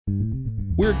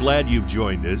We're glad you've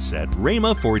joined us at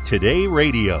Rhema for Today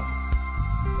Radio.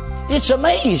 It's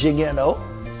amazing,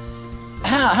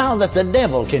 how that the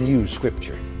devil can use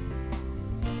Scripture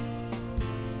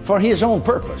for his own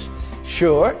purpose.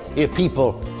 Sure, if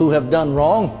people who have done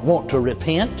wrong want to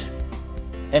repent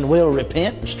and will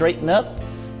repent and straighten up,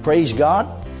 praise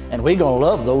God, and we're going to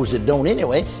love those that don't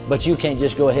anyway, but you can't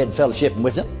just go ahead and fellowship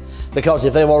with them, because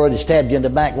if they've already stabbed you in the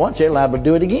back once, they're liable to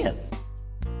do it again.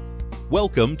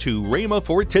 Welcome to Rhema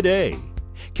for Today.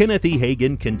 Kenneth E.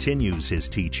 Hagin continues his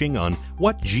teaching on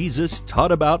what Jesus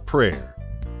taught about prayer.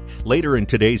 Later in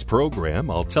today's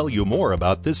program, I'll tell you more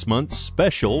about this month's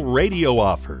special radio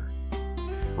offer.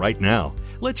 Right now,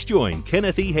 let's join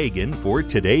Kenneth E. Hagin for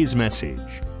today's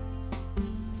message.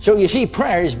 So you see,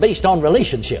 prayer is based on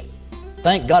relationship.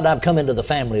 Thank God I've come into the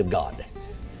family of God.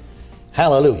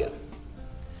 Hallelujah.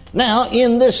 Now,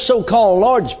 in this so-called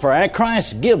Lord's Prayer,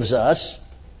 Christ gives us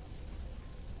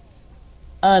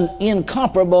an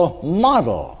incomparable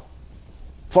model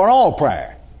for all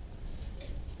prayer.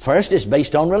 First, it's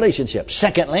based on relationship.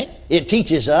 Secondly, it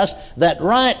teaches us that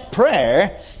right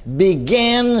prayer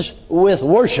begins with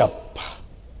worship.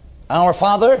 Our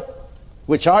Father,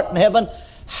 which art in heaven,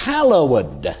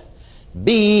 hallowed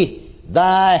be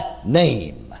thy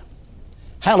name.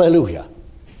 Hallelujah.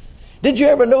 Did you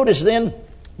ever notice then?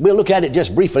 We'll look at it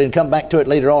just briefly and come back to it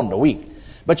later on in the week.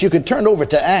 But you could turn over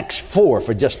to Acts 4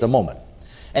 for just a moment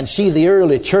and see the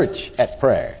early church at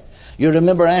prayer. You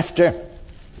remember after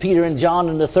Peter and John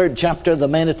in the 3rd chapter, the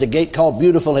man at the gate called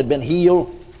Beautiful had been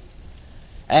healed,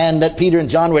 and that Peter and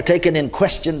John were taken in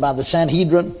question by the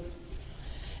Sanhedrin,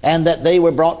 and that they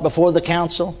were brought before the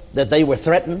council, that they were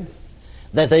threatened,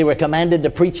 that they were commanded to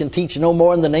preach and teach no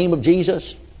more in the name of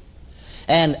Jesus.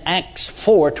 And Acts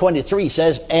 4:23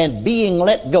 says, and being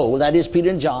let go, that is Peter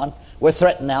and John, were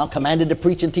threatened now, commanded to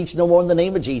preach and teach no more in the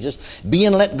name of Jesus.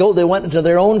 Being let go, they went into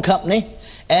their own company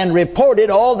and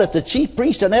reported all that the chief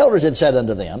priests and elders had said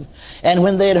unto them. And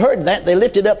when they had heard that, they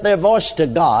lifted up their voice to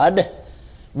God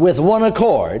with one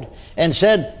accord and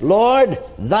said, Lord,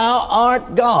 thou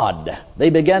art God. They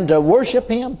began to worship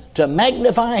him, to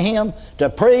magnify him,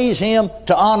 to praise him,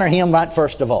 to honor him right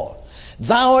first of all.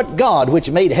 Thou art God,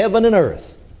 which made heaven and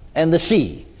earth and the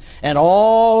sea and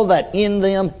all that in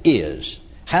them is.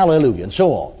 Hallelujah, and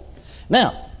so on.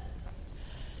 Now,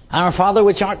 our Father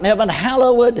which art in heaven,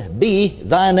 hallowed be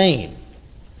thy name.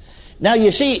 Now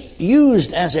you see,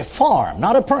 used as a form,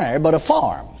 not a prayer, but a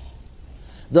form.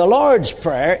 The Lord's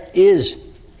Prayer is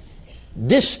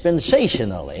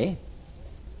dispensationally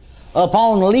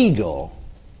upon legal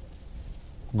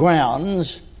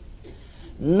grounds,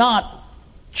 not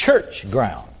church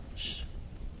grounds.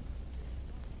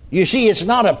 You see, it's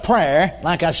not a prayer,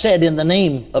 like I said, in the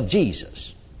name of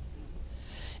Jesus.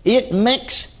 It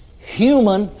makes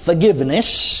human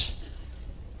forgiveness,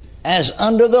 as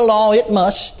under the law it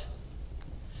must,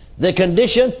 the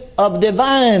condition of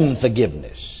divine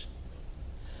forgiveness.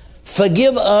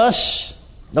 Forgive us,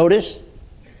 notice,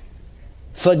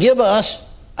 forgive us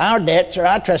our debts or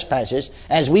our trespasses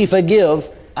as we forgive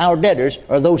our debtors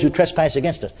or those who trespass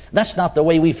against us. That's not the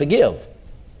way we forgive.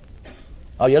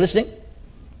 Are you listening?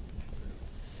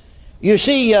 You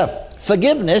see,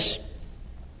 forgiveness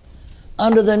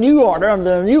under the new order,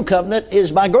 under the new covenant, is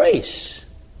by grace,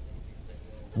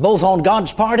 both on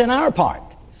God's part and our part.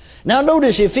 Now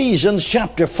notice Ephesians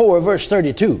chapter 4, verse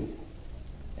 32,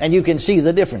 and you can see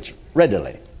the difference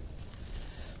readily.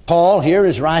 Paul here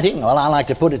is writing, well, I like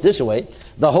to put it this way,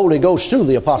 the Holy Ghost through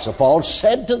the Apostle Paul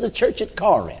said to the church at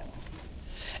Corinth,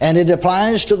 and it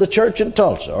applies to the church in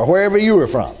Tulsa or wherever you are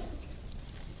from.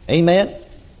 Amen?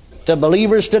 To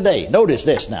believers today. Notice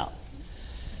this now.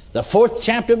 The 4th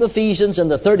chapter of Ephesians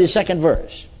and the 32nd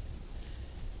verse.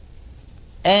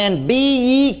 And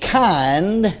be ye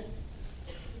kind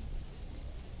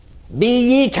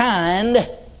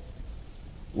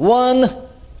one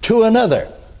to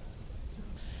another,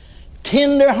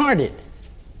 tender-hearted,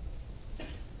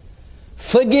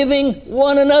 forgiving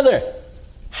one another.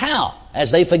 How?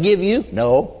 As they forgive you?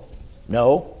 No.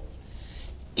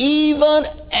 Even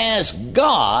as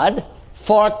God,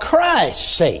 for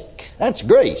Christ's sake, that's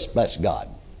grace, bless God,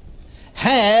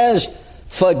 has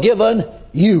forgiven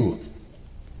you.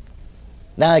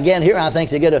 Now again, here I think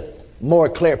to get a more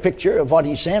clear picture of what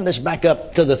he's saying, let's back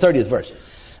up to the 30th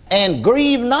verse. And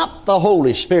grieve not the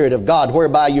Holy Spirit of God,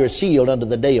 whereby you're sealed unto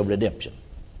the day of redemption.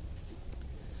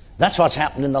 That's what's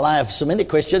happened in the life of so many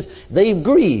Christians. They've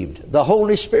grieved the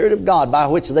Holy Spirit of God, by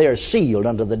which they are sealed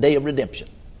unto the day of redemption.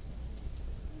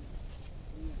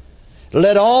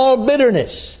 Let all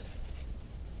bitterness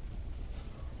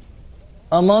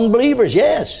among believers,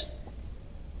 yes,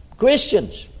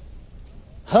 Christians,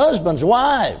 Husbands,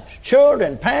 wives,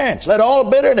 children, parents, let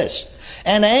all bitterness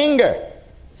and anger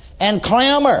and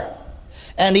clamor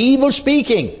and evil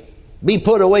speaking be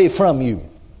put away from you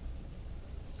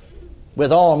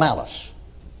with all malice.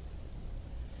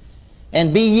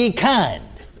 And be ye kind.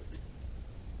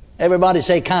 Everybody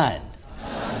say kind.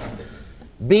 Kind.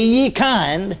 Be ye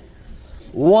kind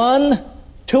one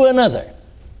to another.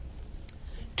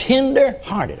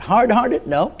 Tender-hearted. Hard-hearted?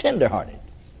 No, tender-hearted.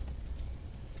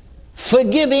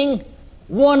 Forgiving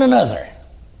one another.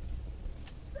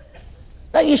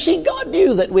 Now you see, God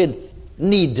knew that we'd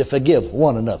need to forgive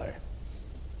one another.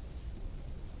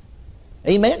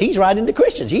 Amen? He's writing to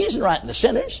Christians. He isn't writing to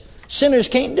sinners. Sinners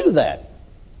can't do that.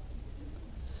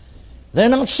 They're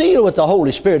not sealed with the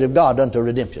Holy Spirit of God unto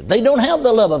redemption. They don't have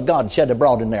the love of God shed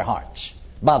abroad in their hearts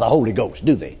by the Holy Ghost,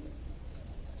 do they?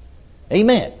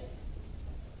 Amen.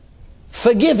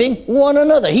 Forgiving one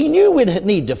another. He knew we'd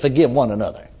need to forgive one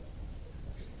another.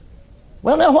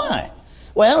 Well, now why?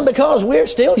 Well, because we're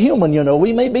still human, you know.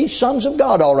 We may be sons of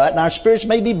God, all right, and our spirits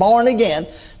may be born again,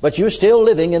 but you're still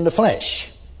living in the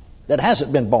flesh that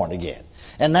hasn't been born again.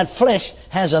 And that flesh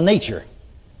has a nature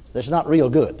that's not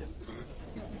real good.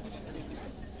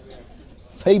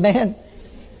 Amen?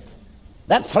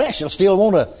 That flesh will still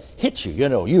want to hit you, you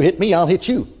know. You hit me, I'll hit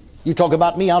you. You talk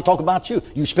about me, I'll talk about you.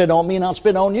 You spit on me, and I'll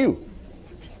spit on you.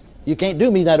 You can't do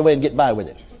me that way and get by with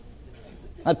it.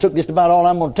 I took just about all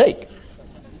I'm going to take.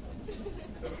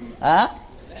 Huh?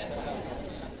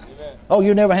 Oh,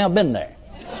 you never have been there.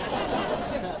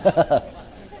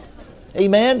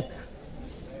 Amen?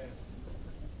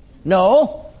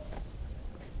 No.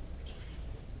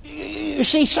 You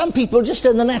see, some people just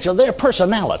in the natural, their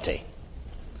personality.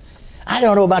 I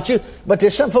don't know about you, but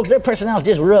there's some folks, their personality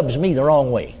just rubs me the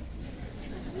wrong way.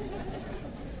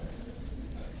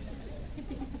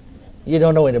 You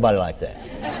don't know anybody like that.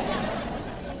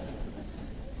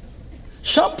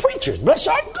 Some preachers, bless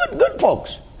our good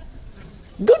folks.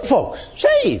 Good folks,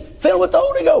 saved, filled with the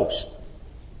Holy Ghost.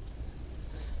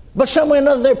 But somewhere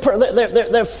or another,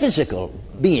 they're physical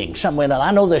beings. Somewhere or another,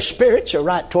 I know their spirits are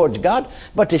right towards God,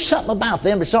 but there's something about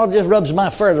them that all just rubs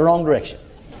my fur the wrong direction.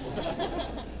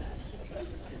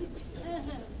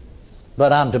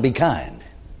 But I'm to be kind.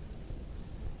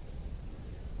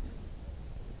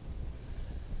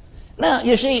 Now,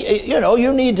 you see, you know,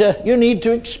 you need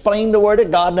to explain the Word of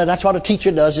God. Now, that's what a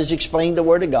teacher does, is explain the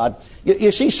Word of God.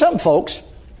 You see, some folks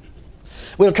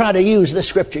will try to use the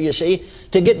Scripture, you see,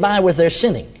 to get by with their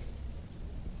sinning.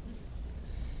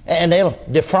 And they'll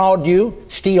defraud you,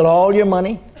 steal all your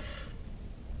money,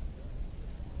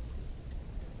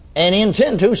 and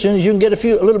intend to, as soon as you can get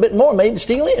a little bit more made,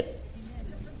 steal it.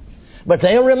 But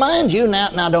they'll remind you,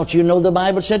 now don't you know the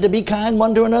Bible said to be kind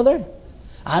one to another?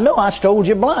 I know I stole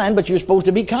you blind, but you're supposed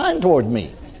to be kind toward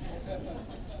me.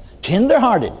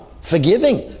 Tender-hearted,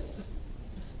 forgiving.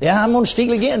 Yeah, I'm going to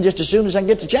steal again just as soon as I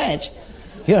get the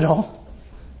chance. You know.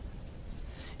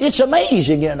 It's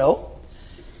amazing, you know,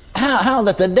 how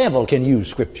that the devil can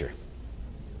use Scripture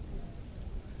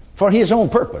for his own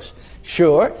purpose.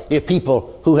 Sure, if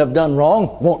people who have done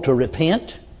wrong want to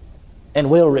repent and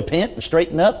will repent and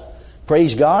straighten up,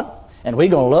 praise God. And we're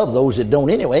going to love those that don't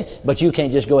anyway, but you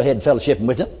can't just go ahead and fellowship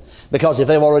with them, because if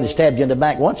they've already stabbed you in the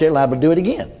back once, they're liable to do it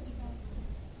again.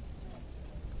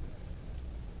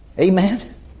 Amen?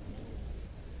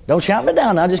 Don't shout me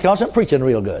down now just because I'm preaching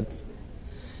real good.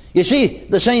 You see,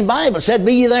 the same Bible said,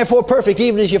 be ye therefore perfect,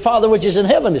 even as your Father which is in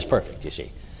heaven is perfect, you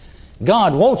see.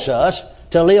 God wants us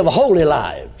to live holy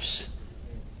lives.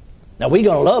 Now, we're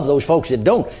going to love those folks that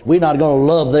don't. We're not going to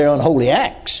love their unholy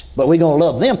acts, but we're going to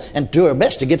love them and do our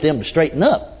best to get them to straighten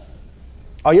up.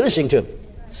 Are you listening to me?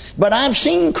 But I've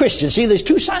seen Christians, see, there's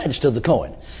two sides to the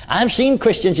coin. I've seen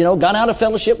Christians, you know, got out of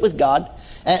fellowship with God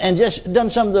and just done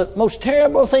some of the most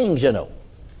terrible things, you know,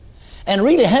 and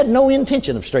really had no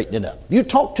intention of straightening up. You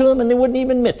talk to them and they wouldn't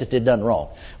even admit that they'd done wrong.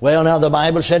 Well, now the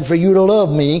Bible said for you to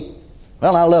love me.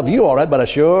 Well, I love you all right, but I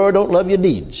sure don't love your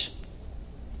deeds.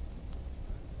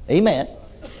 Amen.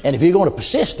 And if you're going to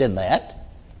persist in that,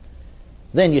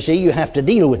 then you see you have to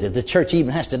deal with it. The church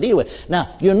even has to deal with it. Now,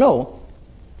 you know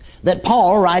that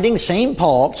Paul, writing, same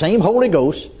Holy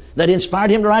Ghost that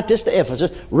inspired him to write this to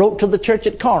Ephesus, wrote to the church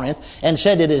at Corinth and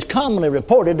said, it is commonly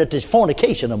reported that there's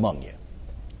fornication among you.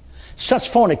 Such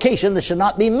fornication that should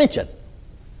not be mentioned.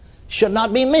 Should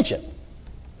not be mentioned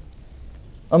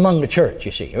among the church,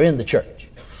 you see, or in the church.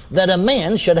 That a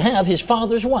man should have his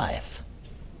father's wife.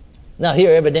 Now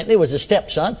here evidently was a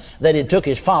stepson that had took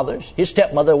his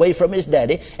stepmother away from his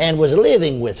daddy and was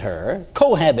living with her,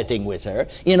 cohabiting with her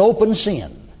in open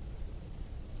sin.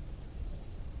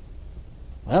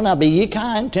 Well, now be ye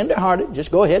kind, tender-hearted. Just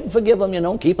go ahead and forgive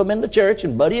them, Keep them in the church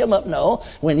and buddy them up. No,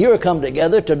 when you're come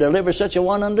together to deliver such a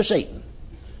one unto Satan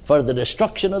for the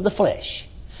destruction of the flesh,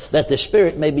 that the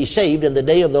spirit may be saved in the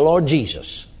day of the Lord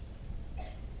Jesus.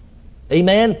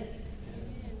 Amen?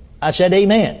 I said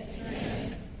amen.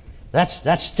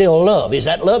 That's still love. Is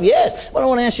that love? Yes. Well, I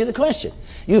want to ask you the question.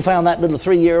 You found that little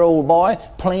 3-year-old boy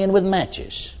playing with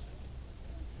matches.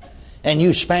 And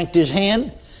you spanked his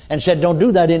hand and said, don't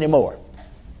do that anymore.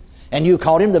 And you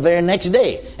caught him the very next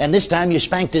day. And this time you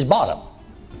spanked his bottom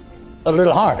a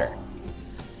little harder.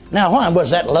 Now, why? Was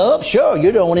that love? Sure,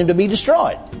 you don't want him to be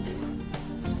destroyed.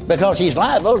 Because he's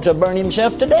liable to burn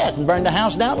himself to death and burn the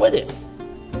house down with it.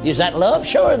 Is that love?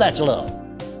 Sure, that's love.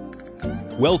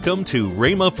 Welcome to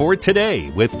Rhema for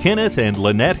Today with Kenneth and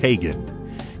Lynette Hagin.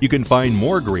 You can find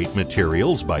more great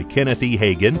materials by Kenneth E.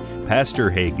 Hagin,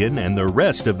 Pastor Hagin, and the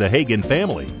rest of the Hagin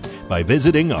family by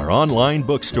visiting our online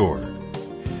bookstore.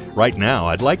 Right now,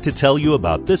 I'd like to tell you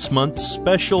about this month's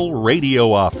special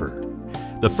radio offer.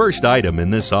 The first item in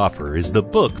this offer is the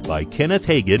book by Kenneth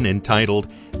Hagin entitled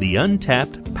The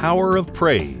Untapped Power of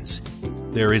Praise.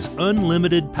 There is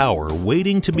unlimited power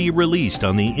waiting to be released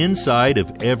on the inside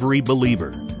of every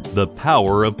believer. The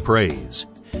power of praise.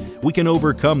 We can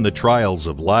overcome the trials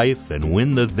of life and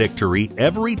win the victory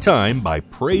every time by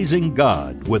praising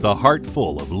God with a heart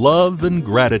full of love and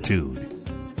gratitude.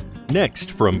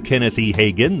 Next, from Kenneth E.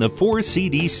 Hagin, the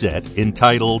 4-CD set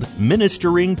entitled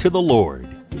Ministering to the Lord.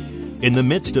 In the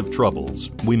midst of troubles,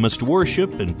 we must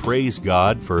worship and praise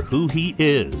God for who He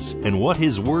is and what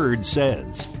His Word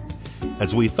says.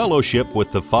 As we fellowship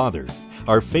with the Father,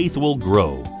 our faith will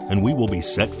grow and we will be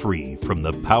set free from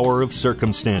the power of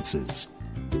circumstances.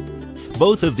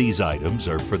 Both of these items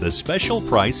are for the special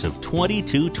price of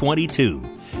 $22.22.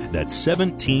 That's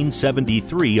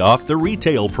 $17.73 off the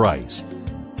retail price.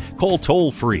 Call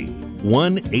toll-free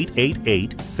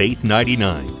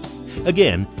 1-888-FAITH-99.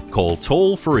 Again, call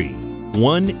toll-free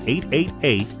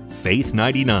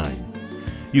 1-888-FAITH-99.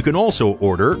 You can also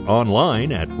order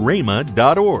online at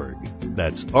rhema.org.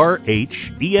 That's rhema.org.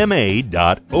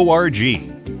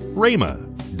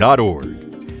 rhema.org.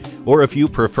 Or if you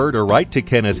prefer to write to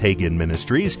Kenneth Hagin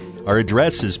Ministries, our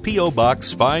address is P.O.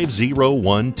 Box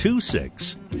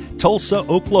 50126, Tulsa,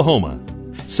 Oklahoma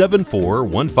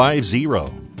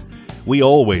 74150. We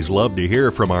always love to hear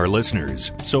from our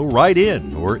listeners, so write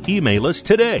in or email us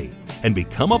today and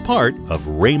become a part of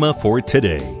Rhema for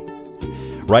Today.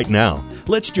 Right now,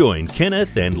 let's join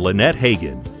Kenneth and Lynette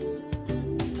Hagin.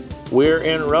 We're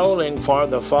enrolling for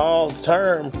the fall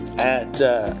term at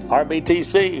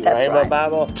RBTC, Rhema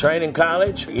Bible Training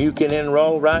College. You can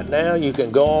enroll right now. You can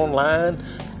go online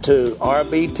to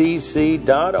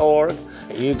rbtc.org.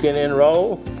 You can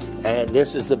enroll, and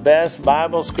this is the best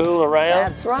Bible school around.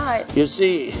 That's right. You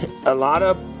see, there's a lot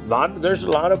of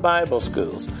Bible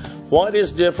schools. What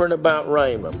is different about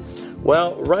Rhema?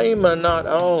 Well, Rhema not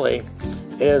only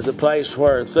is a place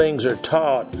where things are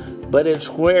taught, but it's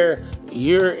where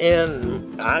you're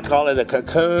in, I call it a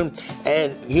cocoon,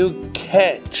 and you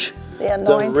catch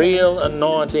the real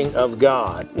anointing of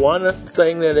God. One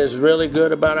thing that is really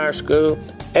good about our school,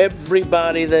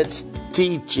 everybody that's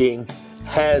teaching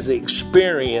has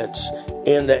experience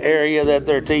in the area that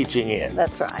they're teaching in.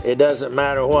 That's right. It doesn't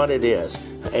matter what it is.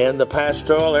 In the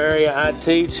pastoral area I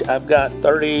teach, I've got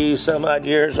 30 some odd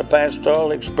years of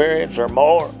pastoral experience or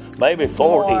more, maybe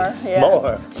 40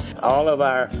 more. All of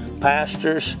our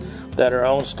pastors that are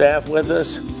on staff with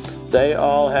us, they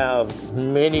all have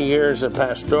many years of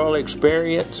pastoral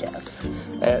experience. Yes.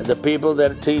 The people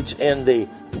that teach in the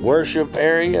worship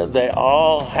area, they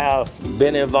all have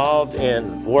been involved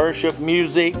in worship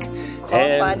music.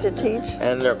 Qualified to teach.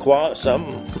 And they're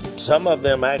some of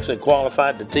them actually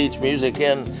qualified to teach music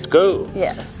in school.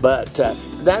 Yes. But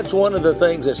that's one of the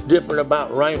things that's different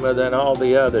about Rhema than all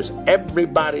the others.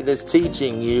 Everybody that's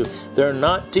teaching you, they're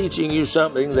not teaching you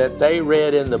something that they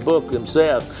read in the book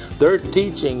themselves. They're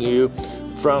teaching you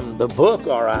from the book,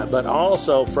 all right, but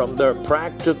also from their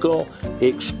practical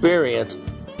experience.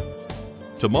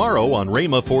 Tomorrow on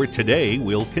Rhema for Today,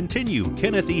 we'll continue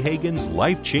Kenneth E. Hagin's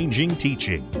life-changing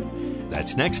teaching.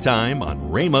 That's next time on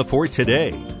Rhema for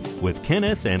Today with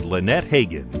Kenneth and Lynette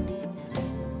Hagin.